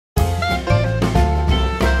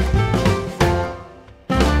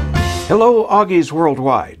Hello, Oggies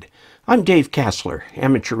worldwide. I'm Dave Kassler,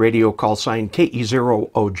 amateur radio call sign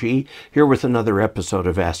KE0OG, here with another episode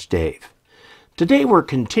of Ask Dave. Today we're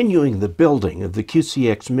continuing the building of the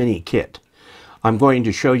QCX-mini kit. I'm going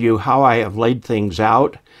to show you how I have laid things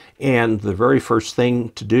out, and the very first thing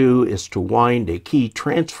to do is to wind a key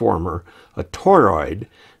transformer, a toroid,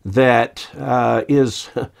 that is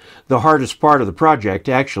the hardest part of the project.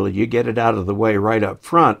 Actually, you get it out of the way right up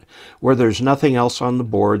front where there's nothing else on the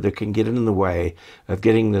board that can get in the way of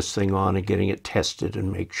getting this thing on and getting it tested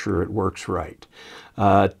and make sure it works right.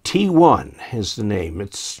 T1 is the name.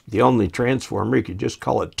 It's the only transformer. You could just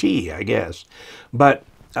call it T, I guess. But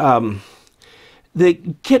the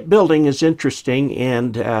kit building is interesting,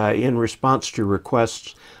 and in response to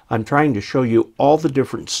requests, I'm trying to show you all the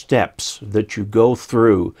different steps that you go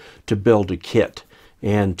through to build a kit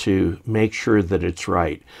and to make sure that it's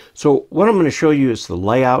right. So what I'm going to show you is the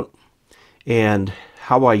layout and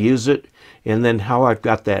how I use it, and then how I've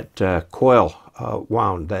got that coil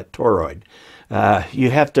wound, that toroid.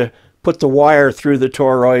 You have to put the wire through the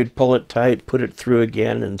toroid, pull it tight, put it through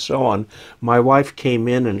again, and so on. My wife came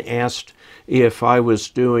in and asked if I was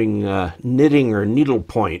doing knitting or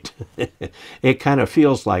needlepoint. It kind of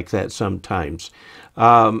feels like that sometimes.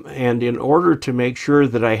 And in order to make sure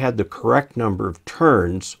that I had the correct number of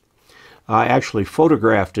turns, I actually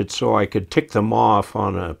photographed it so I could tick them off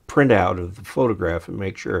on a printout of the photograph and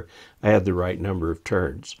make sure I had the right number of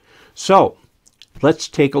turns. So let's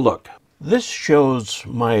take a look. This shows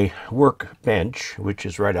my workbench, which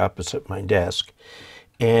is right opposite my desk,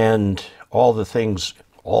 and all the things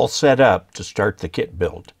all set up to start the kit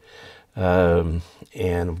build. And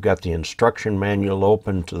I've got the instruction manual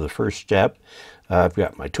open to the first step. I've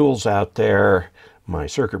got my tools out there, my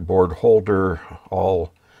circuit board holder,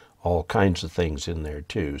 all kinds of things in there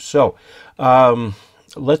too. So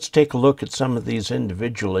let's take a look at some of these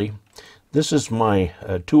individually. This is my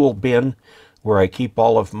tool bin where I keep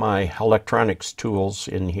all of my electronics tools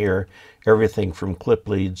in here. Everything from clip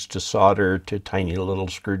leads to solder to tiny little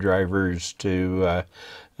screwdrivers to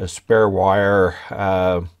a spare wire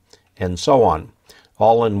and so on,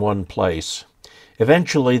 all in one place.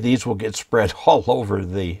 Eventually these will get spread all over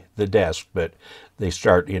the desk, but they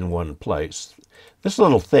start in one place. This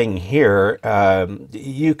little thing here,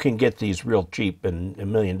 you can get these real cheap in a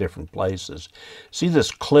million different places. See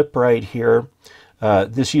this clip right here?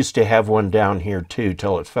 This used to have one down here too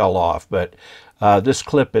till it fell off, but this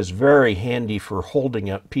clip is very handy for holding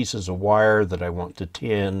up pieces of wire that I want to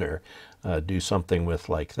tin or do something with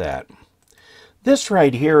like that. This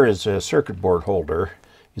right here is a circuit board holder.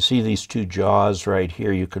 You see these two jaws right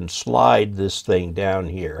here. You can slide this thing down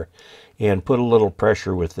here and put a little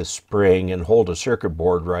pressure with this spring and hold a circuit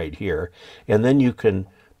board right here. And then you can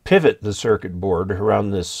pivot the circuit board around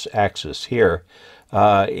this axis here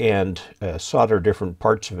and solder different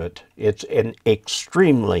parts of it. It's an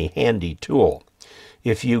extremely handy tool.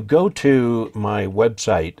 If you go to my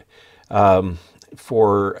website,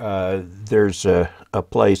 there's a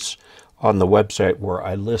place on the website where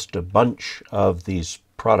I list a bunch of these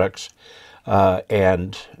products,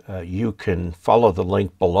 and you can follow the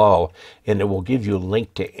link below, and it will give you a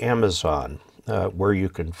link to Amazon where you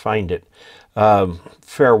can find it.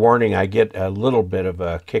 Fair warning, I get a little bit of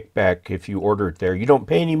a kickback if you order it there. You don't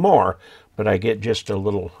pay any more, but I get just a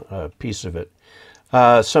little piece of it.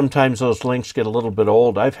 Sometimes those links get a little bit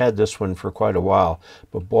old. I've had this one for quite a while,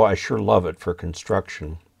 but boy, I sure love it for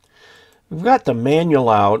construction. We've got the manual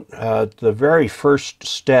out. The very first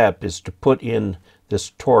step is to put in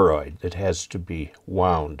this toroid that has to be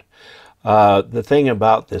wound. The thing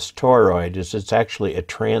about this toroid is it's actually a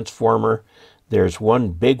transformer. There's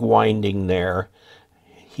one big winding there.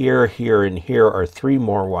 Here, here, and here are three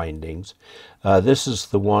more windings. This is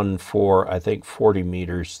the one for, I think, 40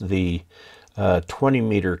 meters. The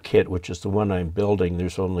 20-meter kit, which is the one I'm building,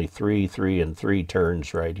 there's only 3, 3, and 3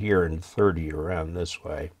 turns right here and 30 around this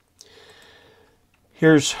way.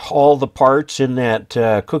 Here's all the parts in that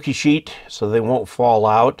cookie sheet so they won't fall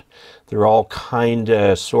out. They're all kind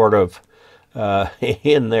of sort of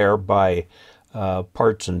in there by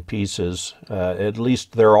parts and pieces. At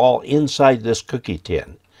least they're all inside this cookie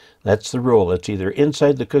tin. That's the rule. It's either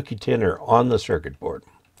inside the cookie tin or on the circuit board.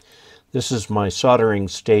 This is my soldering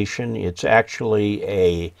station. It's actually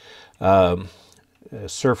a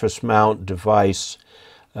surface mount device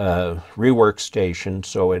rework station,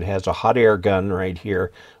 so it has a hot air gun right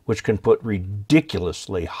here which can put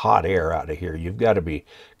ridiculously hot air out of here. You've got to be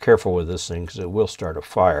careful with this thing because it will start a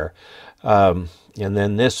fire. And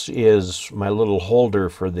then this is my little holder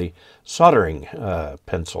for the soldering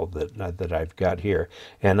pencil that I've got here,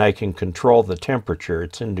 and I can control the temperature.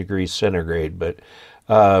 It's in degrees centigrade, but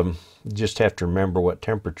You just have to remember what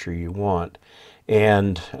temperature you want.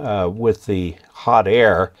 And with the hot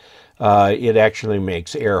air, it actually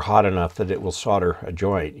makes air hot enough that it will solder a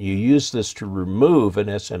joint. You use this to remove an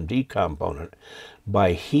SMD component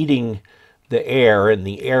by heating the air, and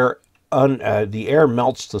the air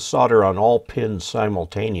melts the solder on all pins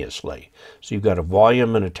simultaneously. So you've got a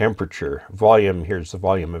volume and a temperature. Volume, here's the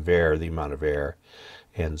volume of air, the amount of air,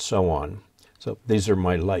 and so on. So these are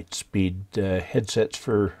my light speed headsets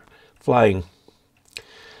for flying.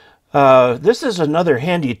 This is another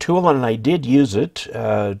handy tool, and I did use it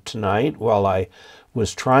tonight while I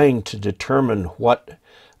was trying to determine what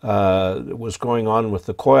was going on with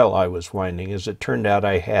the coil I was winding. As it turned out,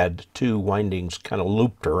 I had two windings kind of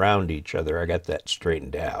looped around each other. I got that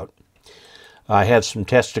straightened out. I have some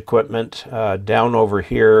test equipment. Down over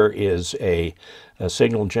here is a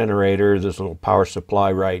signal generator. There's a little power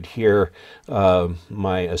supply right here,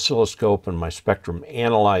 my oscilloscope and my spectrum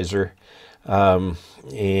analyzer.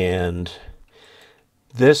 And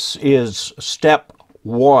this is step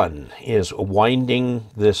one, is winding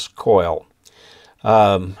this coil.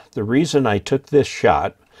 The reason I took this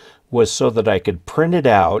shot was so that I could print it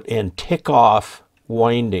out and tick off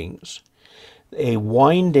windings. A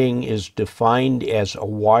winding is defined as a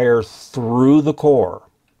wire through the core.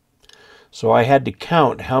 So I had to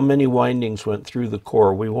count how many windings went through the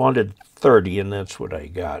core. We wanted 30, and that's what I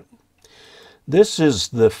got. This is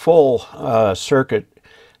the full circuit,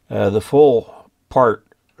 the full part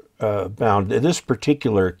bound. This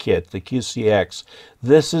particular kit, the QCX,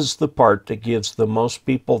 this is the part that gives the most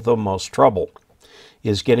people the most trouble,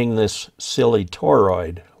 is getting this silly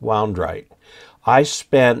toroid wound right. I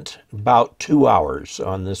spent about 2 hours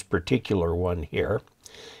on this particular one here,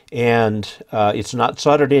 and it's not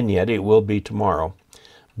soldered in yet. It will be tomorrow,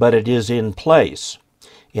 but it is in place.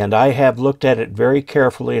 And I have looked at it very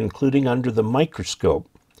carefully, including under the microscope.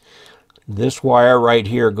 This wire right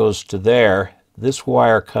here goes to there. This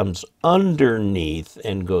wire comes underneath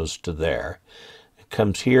and goes to there. It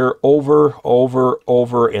comes here over,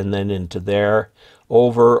 and then into there.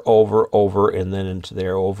 Over, and then into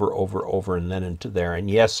there. Over, and then into there. And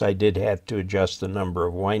yes, I did have to adjust the number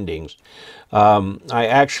of windings. I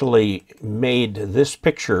actually made this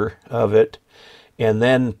picture of it and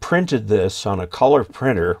then printed this on a color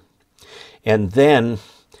printer, and then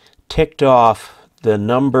ticked off the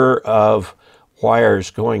number of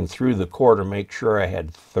wires going through the core to make sure I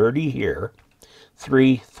had 30 here,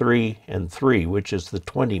 3, 3, and 3, which is the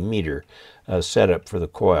 20-meter setup for the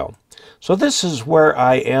coil. So this is where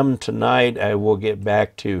I am tonight. I will get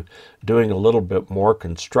back to doing a little bit more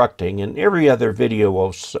constructing. In every other video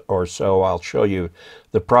or so, I'll show you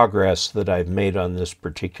the progress that I've made on this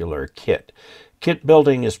particular kit. Kit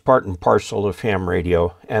building is part and parcel of ham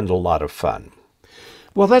radio and a lot of fun.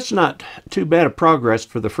 Well, that's not too bad a progress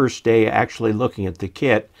for the first day actually looking at the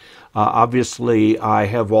kit. Obviously, I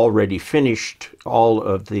have already finished all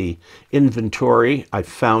of the inventory. I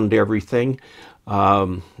found everything.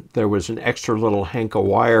 There was an extra little hank of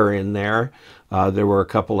wire in there. There were a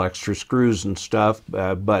couple extra screws and stuff,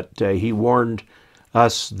 but he warned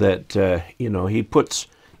us that, you know, he puts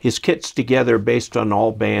his kits together based on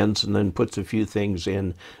all bands and then puts a few things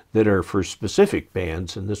in that are for specific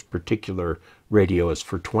bands, and this particular radio is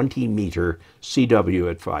for 20-meter CW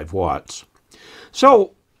at 5 watts.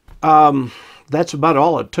 So that's about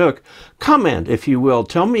all it took. Comment, if you will.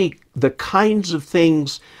 Tell me the kinds of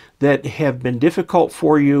things that have been difficult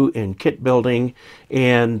for you in kit building,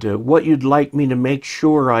 and what you'd like me to make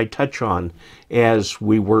sure I touch on as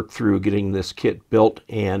we work through getting this kit built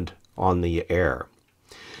and on the air.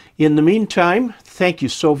 In the meantime, thank you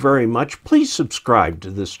so very much. Please subscribe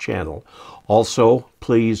to this channel. Also,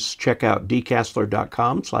 please check out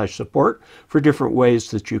dcasler.com/support for different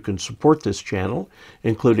ways that you can support this channel,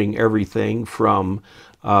 including everything from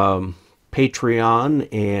Patreon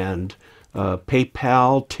and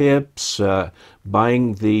PayPal tips,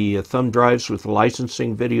 buying the thumb drives with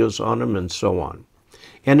licensing videos on them, and so on.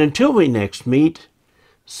 And until we next meet,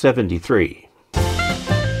 73.